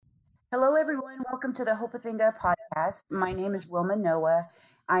Hello, everyone. Welcome to the Hopathinga podcast. My name is Wilma Noah.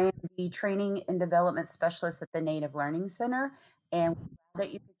 I am the Training and Development Specialist at the Native Learning Center, and we're glad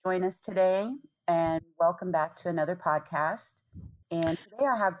that you could join us today. And welcome back to another podcast. And today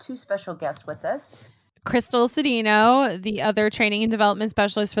I have two special guests with us. Crystal Cedino, the other training and development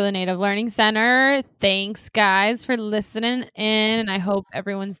specialist for the Native Learning Center. Thanks, guys, for listening in, and I hope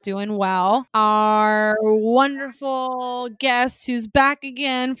everyone's doing well. Our wonderful guest who's back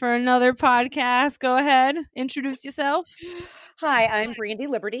again for another podcast. Go ahead, introduce yourself. Hi, I'm Brandy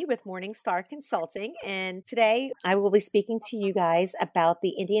Liberty with Morningstar Consulting, and today I will be speaking to you guys about the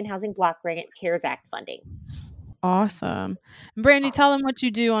Indian Housing Block Grant CARES Act funding. Awesome. Brandy, tell them what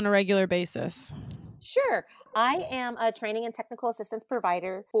you do on a regular basis. Sure. I am a training and technical assistance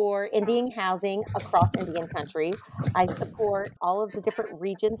provider for Indian housing across Indian country. I support all of the different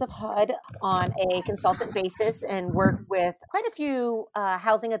regions of HUD on a consultant basis and work with quite a few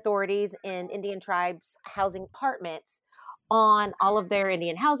housing authorities in Indian tribes housing departments on all of their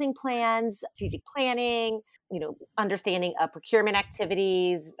Indian housing plans, strategic planning, understanding of procurement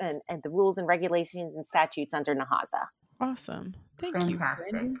activities and the rules and regulations and statutes under NAHASA. Awesome. Thank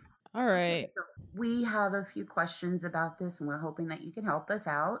Fantastic. you, Brandy. All right. So we have a few questions about this, and we're hoping that you can help us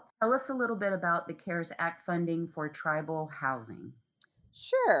out. Tell us a little bit about the CARES Act funding for tribal housing.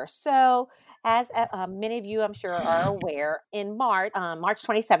 Sure. So, as many of you, I'm sure, are aware, in March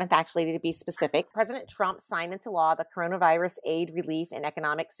 27th, actually, to be specific, President Trump signed into law the Coronavirus Aid, Relief, and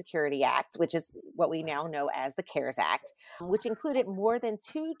Economic Security Act, which is what we now know as the CARES Act, which included more than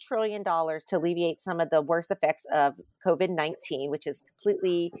 $2 trillion to alleviate some of the worst effects of COVID-19, which is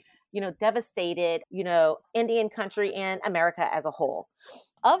completely, devastated, Indian country and America as a whole.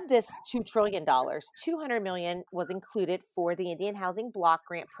 Of this $2 trillion, $200 million was included for the Indian Housing Block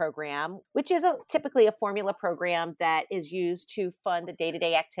Grant Program, which is typically a formula program that is used to fund the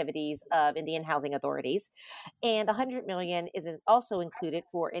day-to-day activities of Indian housing authorities. And $100 million is also included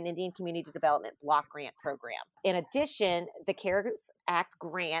for an Indian Community Development Block Grant Program. In addition, the CARES Act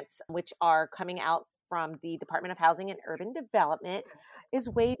grants, which are coming out from the Department of Housing and Urban Development, is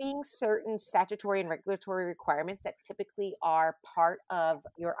waiving certain statutory and regulatory requirements that typically are part of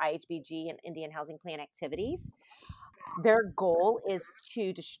your IHBG and Indian Housing Plan activities. Their goal is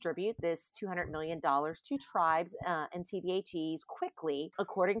to distribute this $200 million to tribes and TDHEs quickly,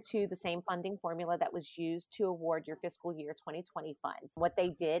 according to the same funding formula that was used to award your fiscal year 2020 funds. What they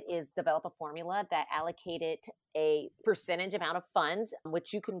did is develop a formula that allocated a percentage amount of funds,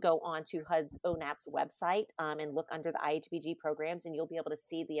 which you can go on to HUD ONAP's website and look under the IHBG programs, and you'll be able to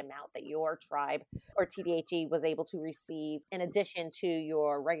see the amount that your tribe or TDHE was able to receive in addition to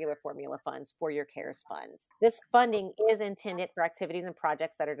your regular formula funds for your CARES funds. This funding is intended for activities and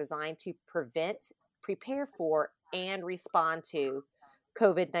projects that are designed to prevent, prepare for, and respond to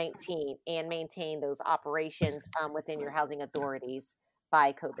COVID-19 and maintain those operations within your housing authorities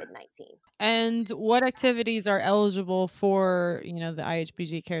by COVID-19. And what activities are eligible for, the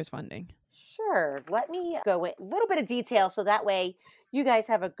IHBG CARES funding? Sure. Let me go in a little bit of detail so that way you guys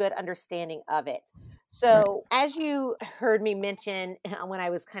have a good understanding of it. So, as you heard me mention when I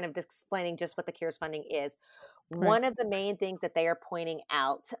was kind of explaining just what the CARES funding is, one of the main things that they are pointing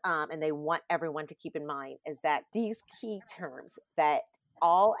out and they want everyone to keep in mind is that these key terms that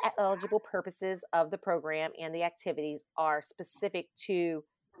all eligible purposes of the program and the activities are specific to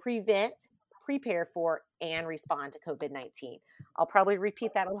prevent, prepare for, and respond to COVID-19. I'll probably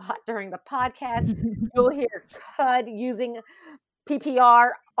repeat that a lot during the podcast. You'll hear HUD using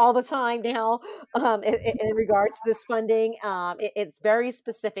PPR all the time now in regards to this funding. It's very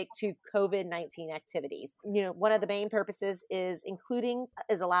specific to COVID-19 activities. One of the main purposes is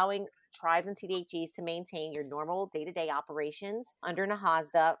allowing tribes and TDHEs to maintain your normal day-to-day operations under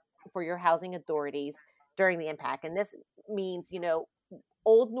NAHASDA for your housing authorities during the impact. And this means,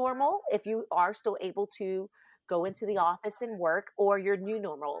 old normal, if you are still able to go into the office and work, or your new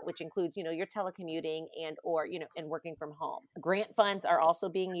normal, which includes, your telecommuting and working from home. Grant funds are also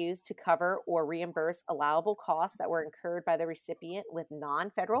being used to cover or reimburse allowable costs that were incurred by the recipient with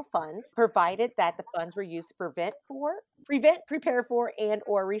non-federal funds, provided that the funds were used to prevent, prepare for, and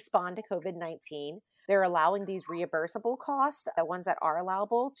or respond to COVID-19. They're allowing these reimbursable costs, the ones that are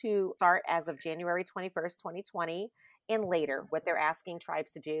allowable, to start as of January 21st, 2020 and later. What they're asking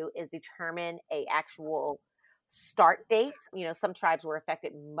tribes to do is determine a actual start dates. Some tribes were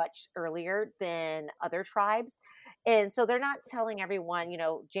affected much earlier than other tribes. And so they're not telling everyone,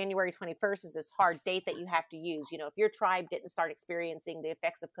 January 21st is this hard date that you have to use. If your tribe didn't start experiencing the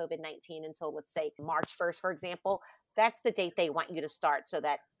effects of COVID-19 until, let's say, March 1st, for example, that's the date they want you to start so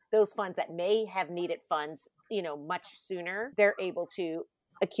that those funds that may have needed funds, much sooner, they're able to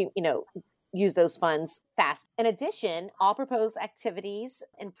use those funds fast. In addition, all proposed activities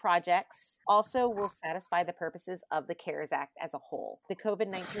and projects also will satisfy the purposes of the CARES Act as a whole. The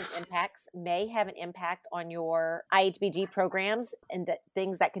COVID-19 impacts may have an impact on your IHBG programs and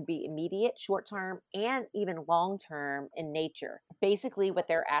things that could be immediate, short-term, and even long-term in nature. Basically, what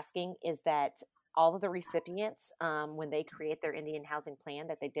they're asking is that all of the recipients, when they create their Indian housing plan,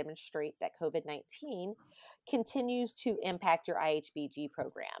 that they demonstrate that COVID-19 continues to impact your IHBG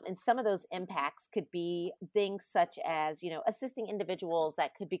program. And some of those impacts could be things such as, assisting individuals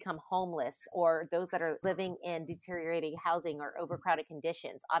that could become homeless, or those that are living in deteriorating housing or overcrowded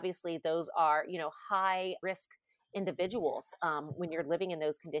conditions. Obviously, those are, high risk individuals when you're living in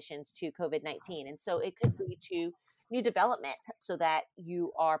those conditions to COVID-19. And so it could lead to new development so that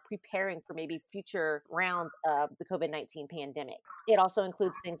you are preparing for maybe future rounds of the COVID-19 pandemic. It also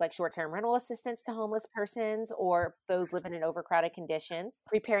includes things like short-term rental assistance to homeless persons or those living in overcrowded conditions,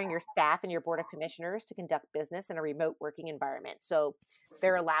 preparing your staff and your board of commissioners to conduct business in a remote working environment. So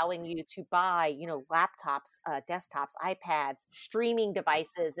they're allowing you to buy, laptops, desktops, iPads, streaming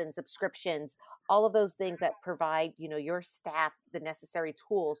devices and subscriptions, all of those things that provide, your staff the necessary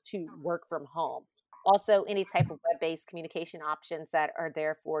tools to work from home. Also, any type of web-based communication options that are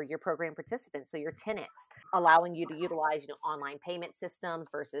there for your program participants, so your tenants, allowing you to utilize, online payment systems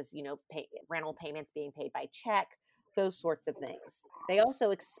versus, rental payments being paid by check, those sorts of things. They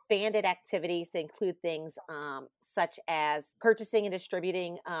also expanded activities to include things such as purchasing and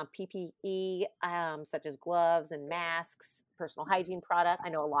distributing PPE, such as gloves and masks, personal hygiene products. I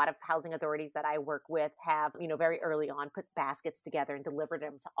know a lot of housing authorities that I work with have, very early on put baskets together and delivered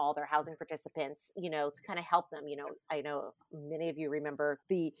them to all their housing participants, to kind of help them. I know many of you remember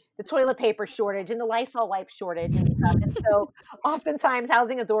the toilet paper shortage and the Lysol wipe shortage and stuff. And so oftentimes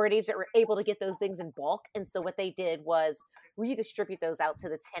housing authorities are able to get those things in bulk. And so what they did was redistribute those out to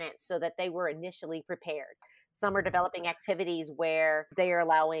the tenants so that they were initially prepared. Some are developing activities where they are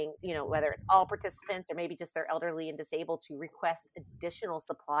allowing, whether it's all participants or maybe just their elderly and disabled, to request additional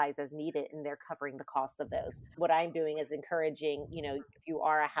supplies as needed, and they're covering the cost of those. What I'm doing is encouraging, if you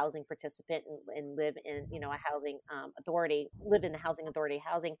are a housing participant and live in, a housing authority, live in the housing authority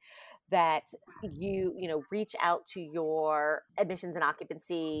housing, that you, reach out to your admissions and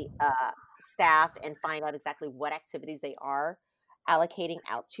occupancy staff and find out exactly what activities they are allocating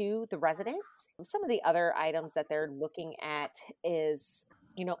out to the residents. Some of the other items that they're looking at is,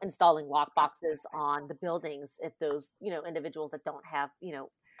 installing lock boxes on the buildings if those, individuals that don't have,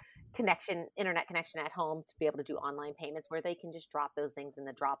 internet connection at home, to be able to do online payments, where they can just drop those things in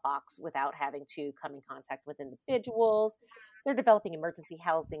the drop box without having to come in contact with individuals. They're developing emergency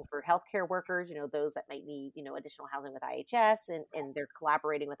housing for healthcare workers, those that might need, additional housing with IHS, and they're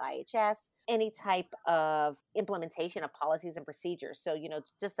collaborating with IHS. Any type of implementation of policies and procedures. So,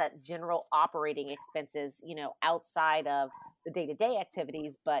 just that general operating expenses, outside of the day-to-day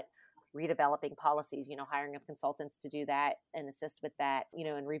activities, but redeveloping policies, hiring of consultants to do that and assist with that,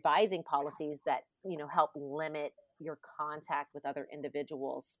 and revising policies that, help limit your contact with other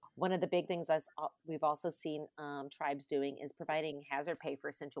individuals. One of the big things we've also seen tribes doing is providing hazard pay for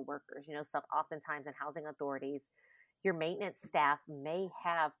essential workers. Oftentimes in housing authorities, your maintenance staff may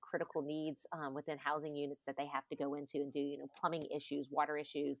have critical needs within housing units that they have to go into and do, plumbing issues, water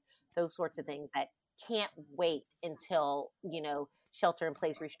issues, those sorts of things that can't wait until, shelter in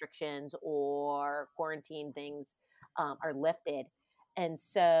place restrictions or quarantine things are lifted. And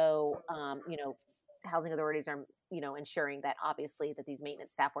so, housing authorities are, ensuring that obviously that these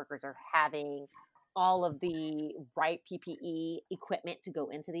maintenance staff workers are having all of the right PPE equipment to go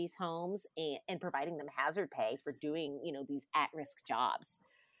into these homes and providing them hazard pay for doing, these at-risk jobs.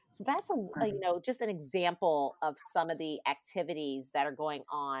 So that's just an example of some of the activities that are going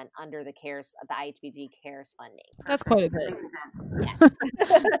on under the IHBG CARES funding. That's quite a bit. Makes sense.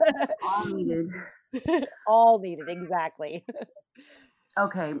 Yes. All needed. All needed, exactly.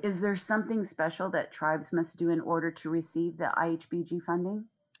 Okay. Is there something special that tribes must do in order to receive the IHBG funding?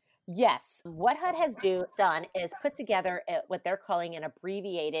 Yes. What HUD has done is put together what they're calling an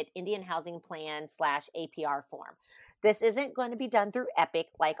abbreviated Indian Housing Plan /APR form. This isn't going to be done through Epic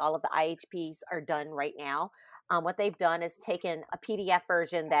like all of the IHPs are done right now. What they've done is taken a PDF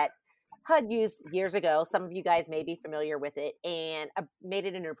version that HUD used years ago. Some of you guys may be familiar with it, and made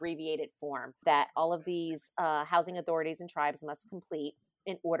it an abbreviated form that all of these housing authorities and tribes must complete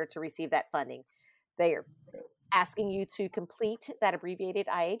in order to receive that funding. They are asking you to complete that abbreviated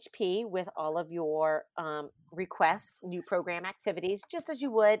IHP with all of your requests, new program activities, just as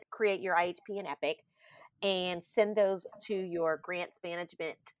you would create your IHP in Epic, and send those to your grants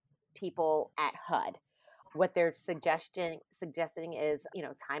management people at HUD. What they're suggesting is,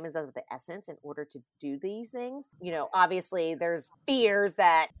 time is of the essence in order to do these things. Obviously there's fears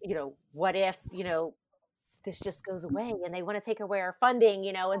that, what if, this just goes away and they want to take away our funding,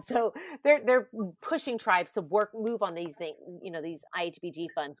 and so they're pushing tribes to move on these things, these IHBG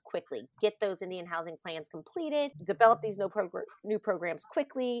funds quickly, get those Indian housing plans completed, develop these new programs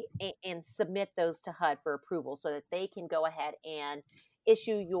quickly, and submit those to HUD for approval so that they can go ahead and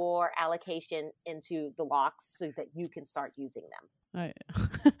issue your allocation into the locks so that you can start using them.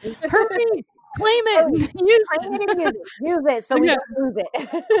 Hurry, claim it, use it so we don't lose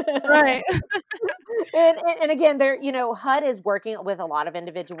it. Right. And again, HUD is working with a lot of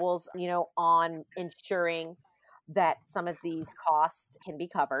individuals, on ensuring that some of these costs can be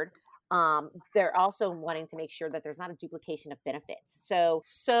covered. They're also wanting to make sure that there's not a duplication of benefits.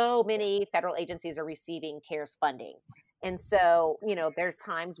 So many federal agencies are receiving CARES funding. And so, there's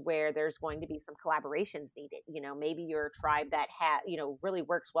times where there's going to be some collaborations needed. Maybe you're a tribe that really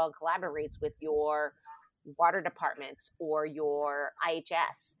works well and collaborates with your water departments or your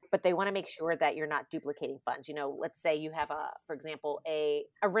IHS, but they want to make sure that you're not duplicating funds. Let's say you have for example, a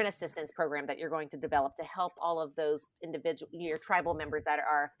rent assistance program that you're going to develop to help all of those your tribal members that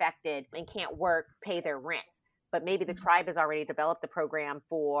are affected and can't work, pay their rent. But maybe the tribe has already developed the program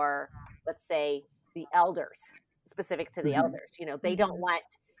for, let's say, the elders, specific to the elders. They don't want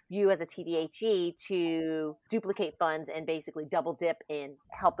you as a TDHE to duplicate funds and basically double dip and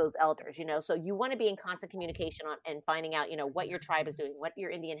help those elders, so you want to be in constant communication and finding out, what your tribe is doing, what your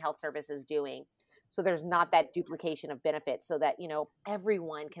Indian Health Service is doing. So there's not that duplication of benefits so that,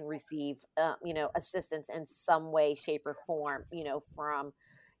 everyone can receive, assistance in some way, shape or form, from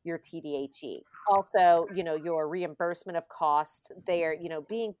your TDHE. Also, your reimbursement of costs, they're,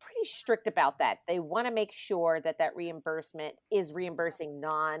 being pretty strict about that. They want to make sure that reimbursement is reimbursing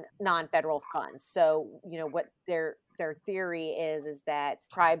non-federal funds. So, what their theory is that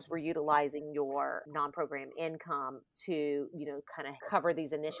tribes were utilizing your non-program income to, kind of cover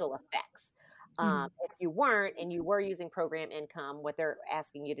these initial effects. If you weren't and you were using program income, what they're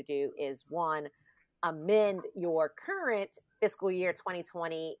asking you to do is, one, amend your current fiscal year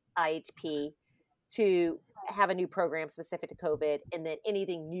 2020 IHP to have a new program specific to COVID, and then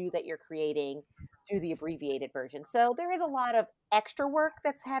anything new that you're creating, do the abbreviated version. So there is a lot of extra work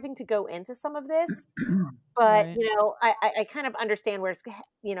that's having to go into some of this, but Right. I kind of understand where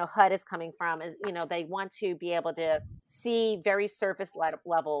HUD is coming from. Is they want to be able to see very surface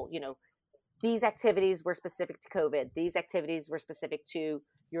level. These activities were specific to COVID. These activities were specific to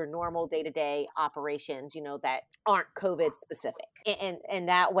your normal day-to-day operations, that aren't COVID specific. And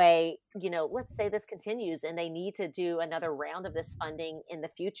that way, let's say this continues and they need to do another round of this funding in the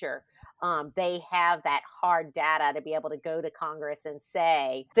future. They have that hard data to be able to go to Congress and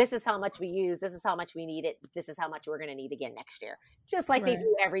say, this is how much we use, this is how much we need it, this is how much we're going to need again next year. Just like they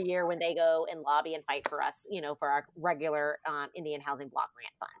do every year when they go and lobby and fight for us, for our regular Indian Housing Block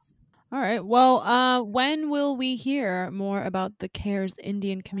Grant funds. All right. Well, when will we hear more about the CARES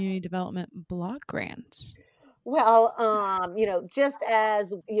Indian Community Development Block Grant? Well, just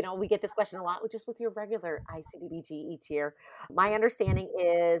as, we get this question a lot, just with your regular ICDBG each year. My understanding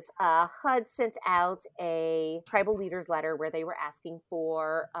is HUD sent out a tribal leaders letter where they were asking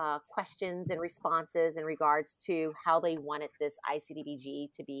for questions and responses in regards to how they wanted this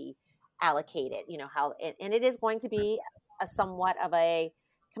ICDBG to be allocated, and it is going to be a somewhat of a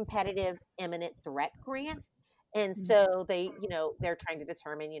competitive imminent threat grant. And so they're trying to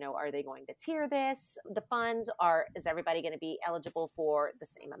determine, are they going to tier the funds, or is everybody going to be eligible for the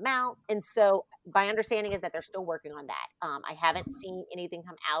same amount? And so my understanding is that they're still working on that. I haven't seen anything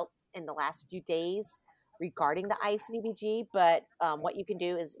come out in the last few days regarding the ICDBG, but what you can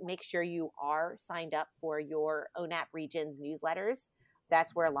do is make sure you are signed up for your ONAP regions newsletters.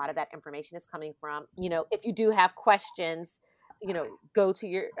 That's where a lot of that information is coming from. If you do have questions, go to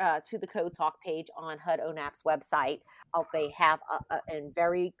your to the Code Talk page on HUD ONAP's website. They have in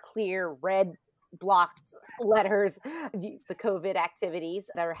very clear red blocked letters the COVID activities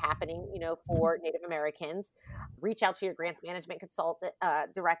that are happening, for Native Americans. Reach out to your grants management consultant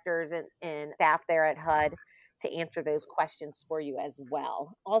directors and staff there at HUD to answer those questions for you as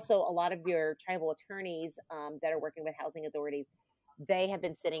well. Also, a lot of your tribal attorneys that are working with housing authorities, they have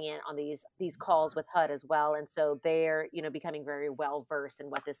been sitting in on these calls with HUD as well. And so they're, becoming very well versed in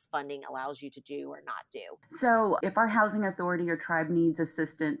what this funding allows you to do or not do. So if our housing authority or tribe needs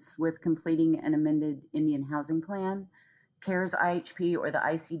assistance with completing an amended Indian housing plan, CARES IHP or the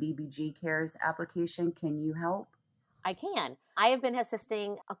ICDBG CARES application, can you help? I can. I have been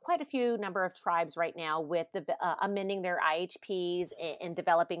assisting quite a few number of tribes right now with amending their IHPs and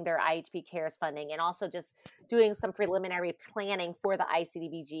developing their IHP CARES funding, and also just doing some preliminary planning for the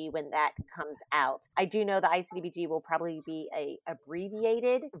ICDBG when that comes out. I do know the ICDBG will probably be a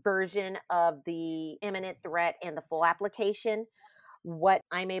abbreviated version of the imminent threat and the full application. What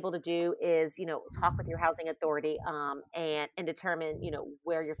I'm able to do is, talk with your housing authority and determine,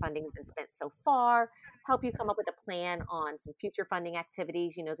 where your funding has been spent so far, help you come up with a plan on some future funding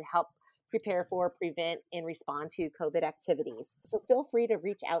activities, to help prepare for, prevent, and respond to COVID activities. So feel free to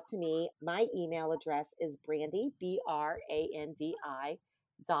reach out to me. My email address is Brandi, BRANDI,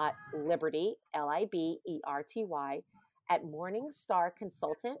 .liberty, LIBERTY, at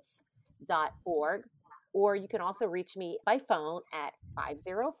morningstarconsultants.org. Or you can also reach me by phone at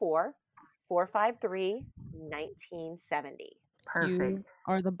 504-453-1970. Perfect. You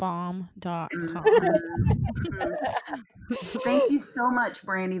are the bomb.com. Mhm. Thank you so much,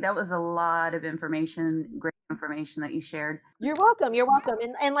 Brandi. That was a lot of information, great information that you shared. You're welcome. You're welcome.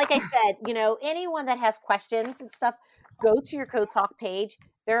 And like I said, anyone that has questions and stuff, go to your Code Talk page.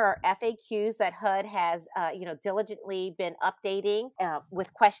 There are FAQs that HUD has, diligently been updating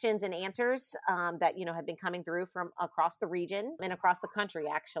with questions and answers that, have been coming through from across the region and across the country,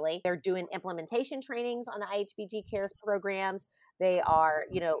 actually. They're doing implementation trainings on the IHBG CARES programs. They are,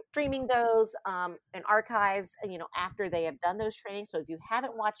 streaming those in archives, after they have done those trainings. So if you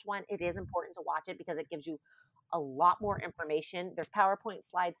haven't watched one, it is important to watch it because it gives you a lot more information. There's PowerPoint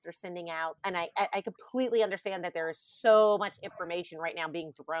slides they're sending out. And I completely understand that there is so much information right now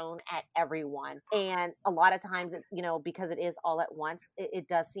being thrown at everyone. And a lot of times, because it is all at once, it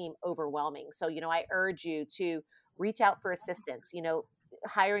does seem overwhelming. So, I urge you to reach out for assistance.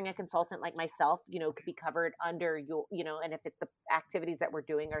 Hiring a consultant like myself, could be covered under your, and if it's the activities that we're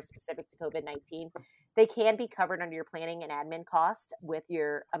doing are specific to COVID-19, they can be covered under your planning and admin cost with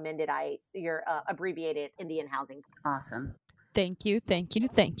your your abbreviated Indian housing. Awesome. Thank you. Thank you.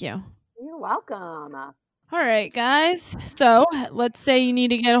 Thank you. You're welcome. All right, guys. So let's say you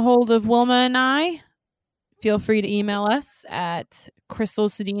need to get a hold of Wilma and I. Feel free to email us at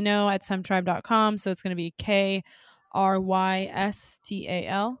crystalcedeno@semtribe.com. So it's going to be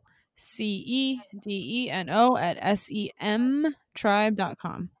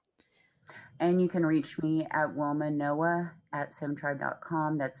KRYSTALCEDENO@SEMtribe.com. And you can reach me at Wilma Noah at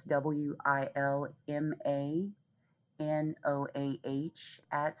semtribe.com. That's WILMANOAH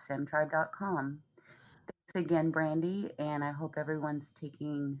at semtribe.com. Thanks again, Brandi, and I hope everyone's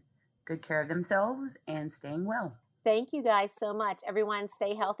taking good care of themselves and staying well. Thank you guys so much. Everyone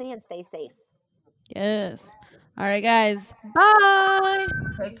stay healthy and stay safe. Yes. All right, guys. Bye.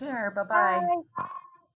 Take care. Bye-bye. Bye.